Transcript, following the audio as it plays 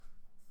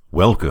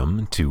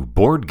Welcome to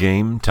Board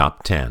Game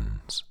Top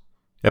Tens,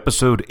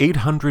 episode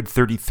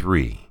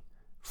 833,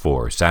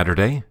 for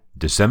Saturday,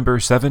 December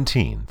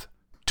 17th,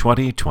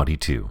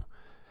 2022.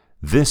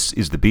 This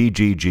is the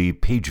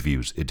BGG Page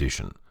Views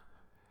edition.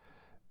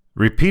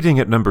 Repeating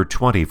at number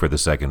 20 for the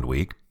second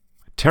week,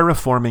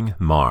 Terraforming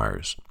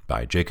Mars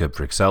by Jacob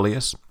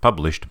Fryxelius,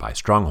 published by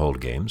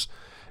Stronghold Games,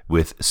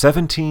 with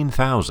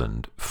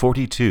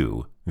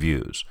 17,042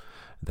 views.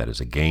 That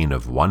is a gain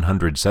of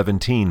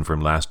 117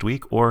 from last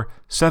week, or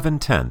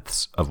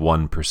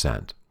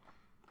 0.7%.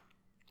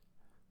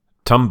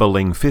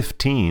 Tumbling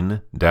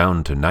 15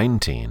 down to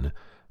 19,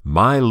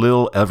 My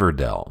Lil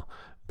Everdell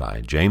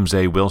by James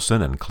A.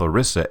 Wilson and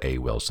Clarissa A.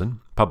 Wilson,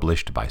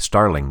 published by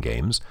Starling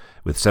Games,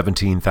 with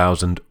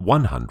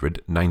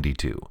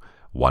 17,192,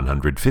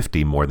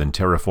 150 more than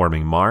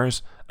Terraforming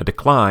Mars, a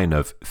decline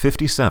of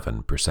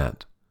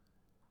 57%.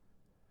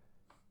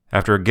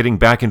 After getting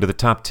back into the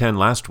top 10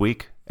 last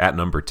week, at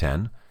number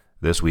 10,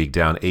 this week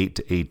down 8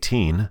 to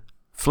 18,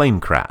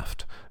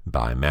 Flamecraft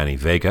by Manny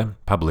Vega,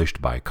 published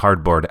by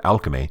Cardboard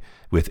Alchemy,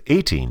 with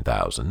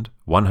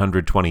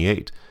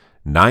 18,128,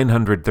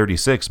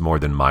 936 more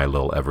than My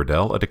Lil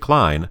Everdell, a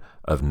decline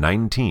of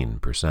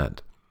 19%.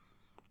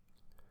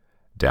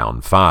 Down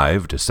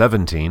 5 to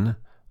 17,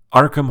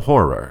 Arkham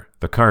Horror,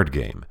 the card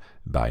game,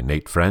 by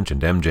Nate French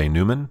and MJ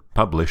Newman,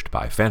 published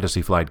by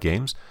Fantasy Flight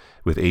Games,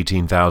 with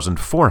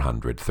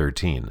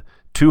 18,413,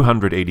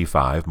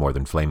 285 more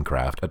than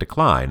Flamecraft, a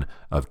decline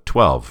of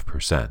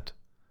 12%.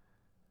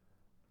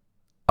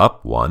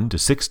 Up 1 to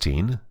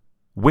 16,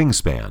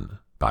 Wingspan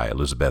by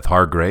Elizabeth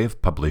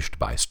Hargrave, published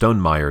by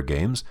Stonemaier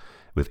Games,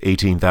 with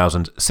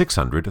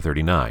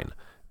 18,639,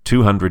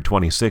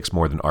 226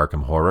 more than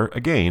Arkham Horror, a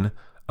gain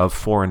of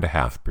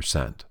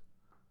 4.5%.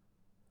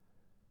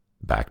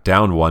 Back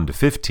down 1 to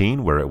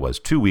 15, where it was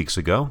 2 weeks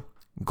ago,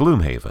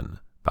 Gloomhaven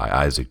by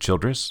Isaac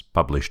Childress,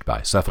 published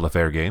by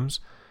Cephalofair Games,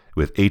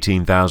 with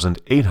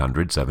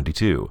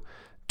 18,872,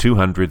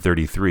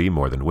 233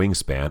 more than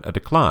Wingspan, a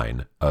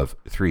decline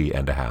of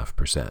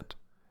 3.5%.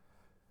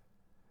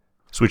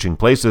 Switching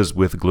places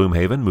with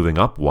Gloomhaven, moving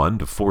up 1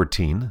 to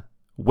 14,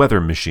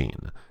 Weather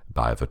Machine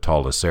by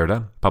Vital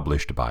Lacerda,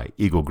 published by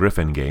Eagle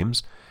Gryphon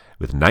Games,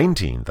 with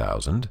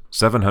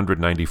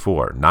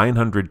 19,794,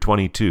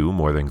 922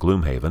 more than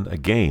Gloomhaven, a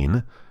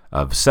gain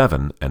of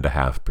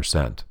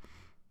 7.5%.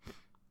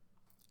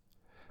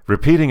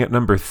 Repeating at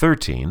number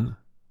 13,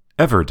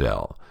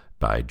 Everdell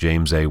by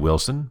James A.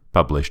 Wilson,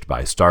 published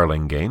by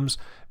Starling Games,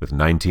 with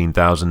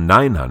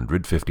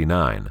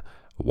 19,959,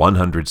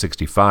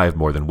 165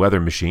 more than Weather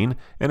Machine,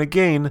 and a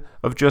gain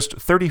of just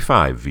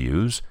 35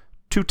 views,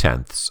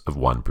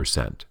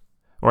 0.2%.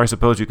 Or I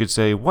suppose you could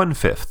say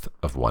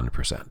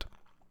 1/5%.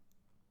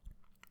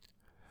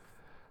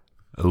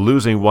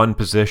 Losing one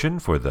position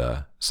for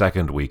the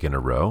second week in a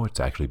row.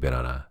 It's actually been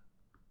on a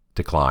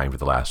decline for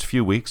the last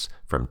few weeks,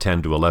 from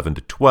 10 to 11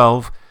 to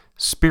 12,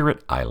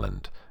 Spirit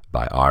Island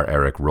by R.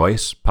 Eric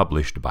Royce,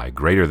 published by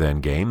Greater Than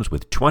Games,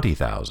 with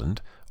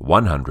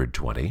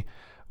 20,120,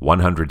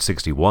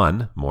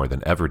 161 more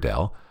than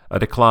Everdell, a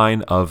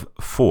decline of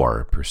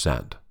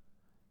 4%.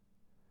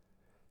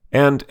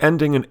 And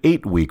ending an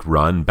 8-week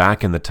run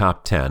back in the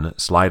top 10,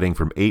 sliding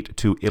from 8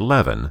 to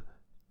 11,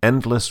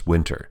 Endless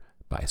Winter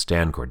by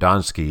Stan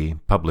Kordonski,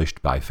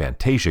 published by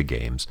Fantasia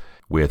Games,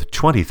 with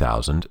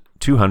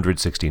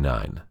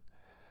 20,269.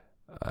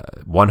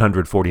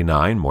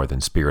 149 more than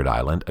Spirit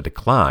Island, a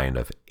decline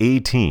of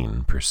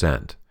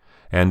 18%.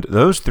 And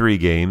those four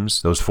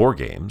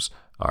games,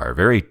 are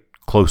very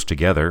close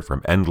together,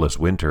 from Endless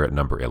Winter at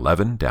number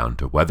 11 down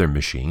to Weather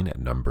Machine at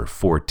number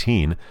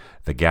 14.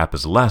 The gap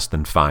is less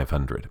than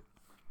 500.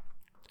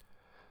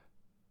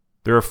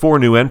 There are 4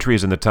 new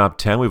entries in the top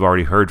 10. We've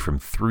already heard from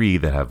 3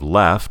 that have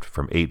left,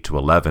 from 8 to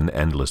 11,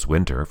 Endless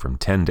Winter, from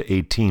 10 to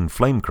 18,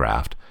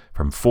 Flamecraft,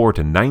 from 4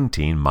 to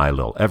 19, My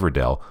Lil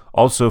Everdell,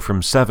 also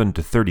from 7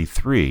 to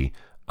 33,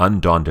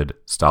 Undaunted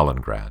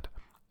Stalingrad.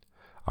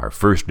 Our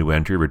first new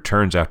entry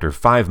returns after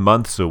 5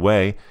 months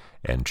away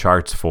and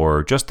charts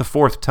for just the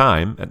 4th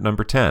time at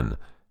number 10,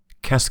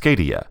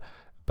 Cascadia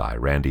by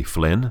Randy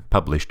Flynn,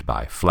 published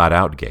by Flat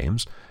Out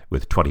Games,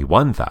 with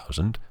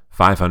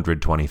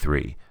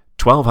 21,523,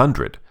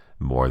 1,200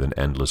 more than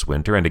Endless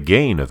Winter, and a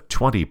gain of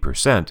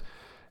 20%.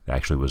 It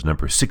actually was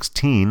number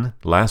 16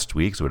 last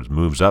week, so it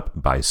moves up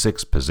by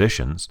 6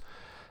 positions.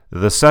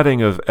 The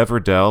setting of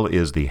Everdell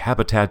is the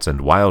habitats and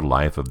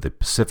wildlife of the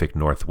Pacific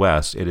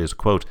Northwest. It is,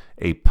 quote,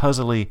 a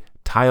puzzly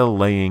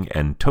tile-laying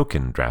and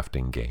token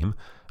drafting game,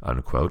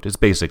 unquote. It's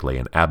basically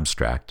an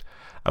abstract.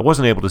 I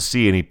wasn't able to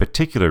see any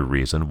particular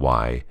reason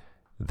why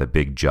the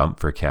big jump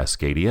for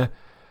Cascadia.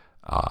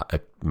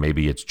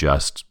 Maybe it's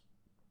just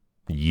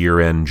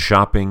year-end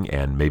shopping,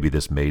 and maybe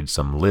this made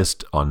some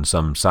list on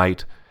some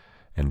site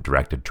and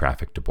directed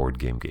traffic to Board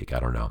Game Geek. I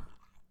don't know.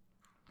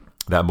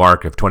 That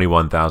mark of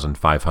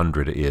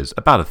 21,500 is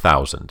about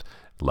 1,000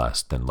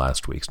 less than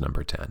last week's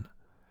number 10.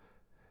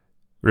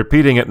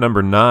 Repeating at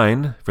number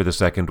 9 for the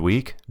second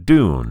week,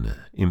 Dune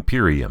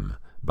Imperium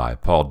by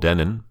Paul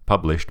Denon,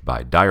 published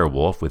by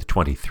Direwolf, with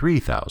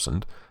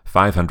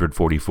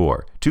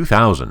 23,544,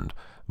 2,000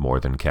 more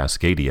than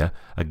Cascadia,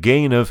 a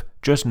gain of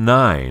just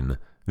 9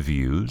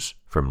 views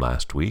from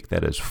last week.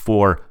 That is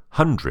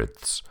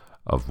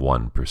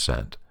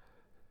 0.04%.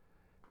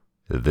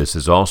 This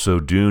is also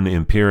Dune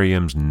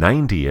Imperium's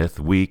 90th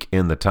week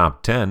in the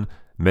top 10,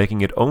 making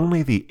it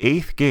only the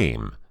 8th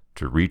game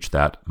to reach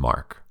that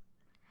mark.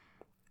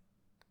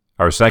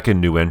 Our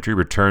second new entry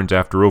returns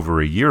after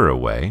over a year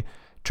away,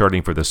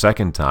 charting for the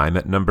second time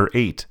at number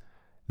 8,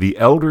 The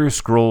Elder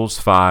Scrolls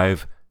V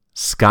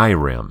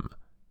Skyrim,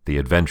 the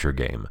adventure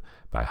game,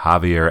 by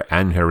Javier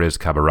Angeres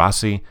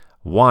Cabarrasi,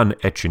 Juan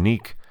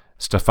Echenique,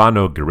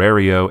 Stefano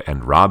Guerrero,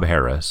 and Rob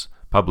Harris,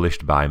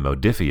 published by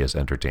Modifius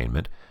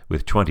Entertainment,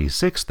 with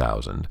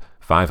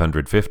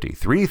 26,550,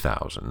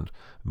 3,000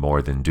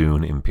 more than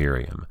Dune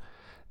Imperium.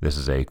 This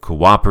is a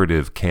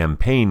cooperative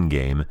campaign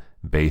game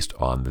based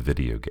on the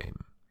video game.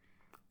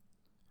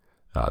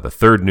 The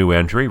third new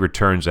entry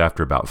returns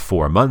after about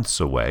 4 months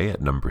away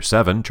at number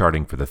 7,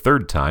 charting for the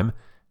third time,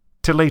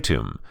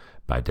 Teletum,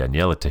 by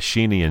Daniele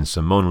Tascini and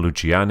Simone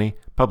Luciani,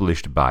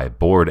 published by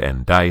Board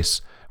and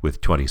Dice,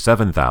 with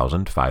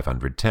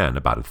 27,510,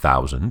 about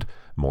 1,000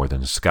 more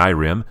than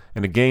Skyrim,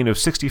 and a gain of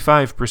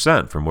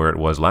 65% from where it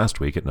was last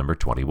week at number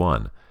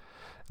 21.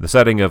 The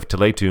setting of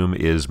Teletum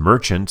is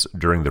merchants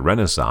during the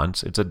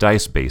Renaissance. It's a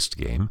dice-based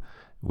game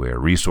where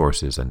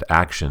resources and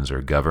actions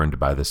are governed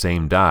by the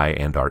same die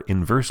and are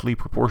inversely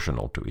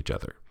proportional to each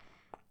other.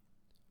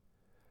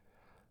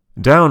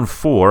 Down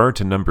 4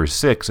 to number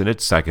 6 in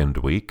its second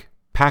week,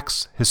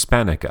 Pax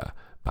Hispanica,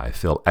 by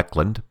Phil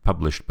Eklund,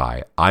 published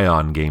by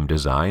Ion Game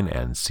Design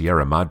and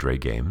Sierra Madre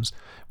Games,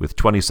 with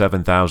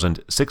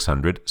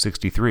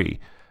 27,663,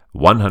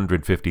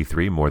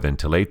 153 more than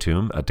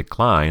Teletum, a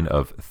decline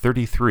of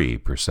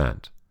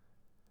 33%.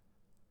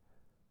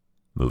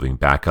 Moving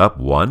back up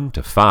 1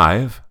 to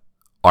 5,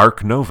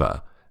 Ark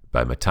Nova,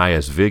 by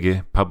Matthias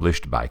Wigge,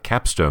 published by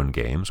Capstone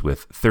Games,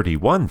 with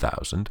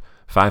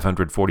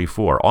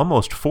 31,544,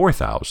 almost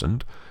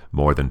 4,000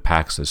 more than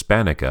Pax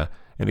Hispanica,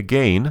 and a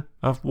gain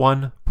of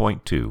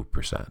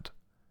 1.2%.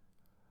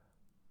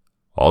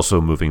 Also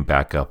moving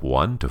back up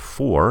 1 to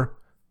 4,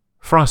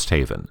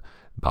 Frosthaven,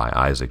 by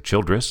Isaac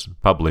Childress,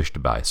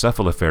 published by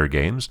Cephalofair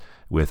Games,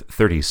 with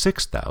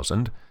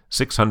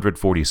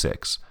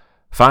 36,646,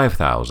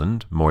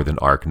 5,000 more than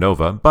Ark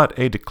Nova, but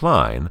a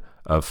decline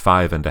of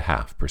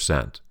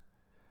 5.5%.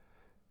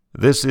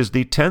 This is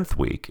the 10th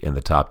week in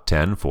the top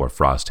 10 for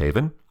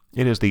Frosthaven.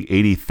 It is the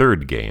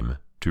 83rd game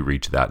to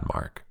reach that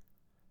mark.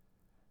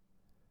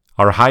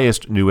 Our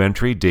highest new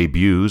entry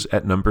debuts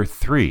at number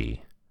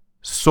 3,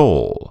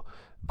 Soul,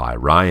 by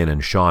Ryan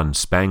and Sean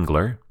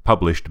Spangler,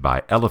 published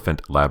by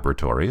Elephant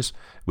Laboratories,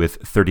 with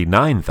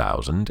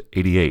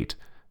 39,088,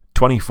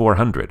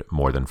 2,400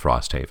 more than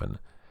Frosthaven.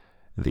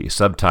 The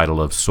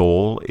subtitle of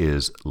Soul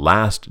is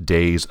Last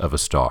Days of a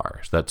Star.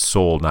 So that's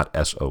Soul, not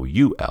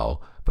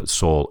S-O-U-L, but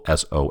Soul,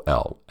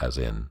 S-O-L, as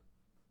in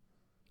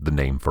the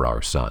name for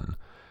our sun.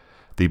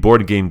 The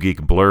Board Game Geek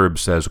blurb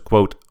says,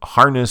 quote,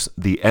 harness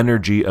the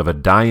energy of a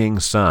dying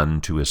sun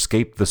to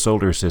escape the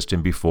solar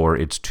system before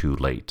it's too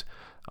late,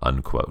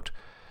 unquote.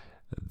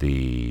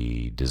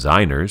 The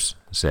designers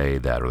say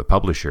that, or the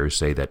publishers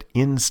say that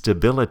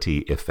instability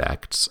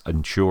effects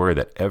ensure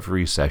that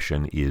every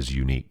session is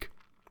unique.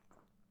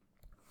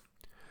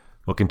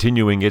 Well,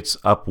 continuing its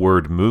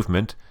upward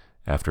movement,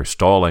 after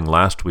stalling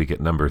last week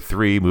at number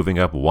 3, moving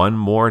up one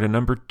more to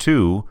number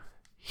 2,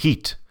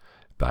 Heat,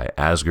 by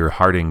Asger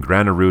Harding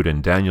Granerud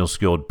and Daniel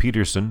Skjold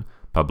Peterson,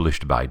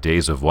 published by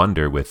Days of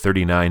Wonder, with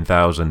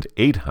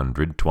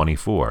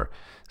 39,824,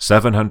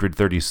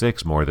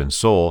 736 more than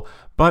Soul,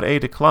 but a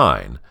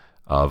decline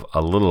of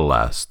a little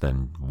less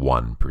than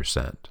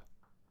 1%.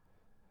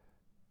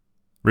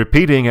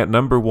 Repeating at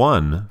number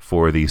 1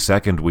 for the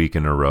second week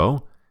in a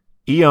row,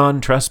 Eon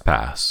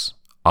Trespass,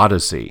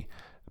 Odyssey,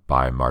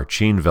 by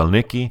Marcin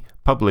Velnicki,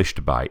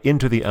 published by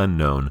Into the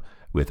Unknown,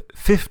 with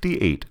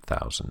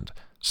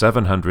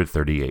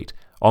 58,738,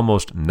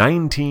 almost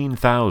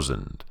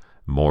 19,000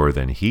 more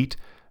than Heat,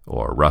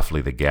 or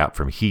roughly the gap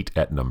from Heat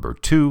at number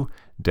 2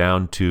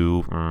 down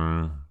to,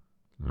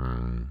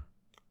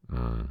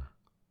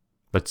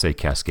 let's say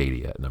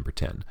Cascadia at number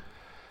 10.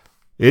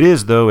 It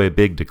is, though, a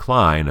big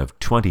decline of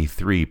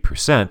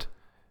 23%,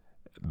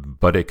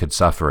 but it could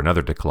suffer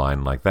another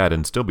decline like that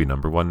and still be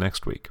number 1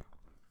 next week.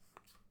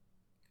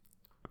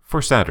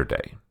 For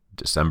Saturday,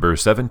 December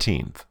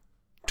 17th,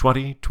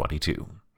 2022.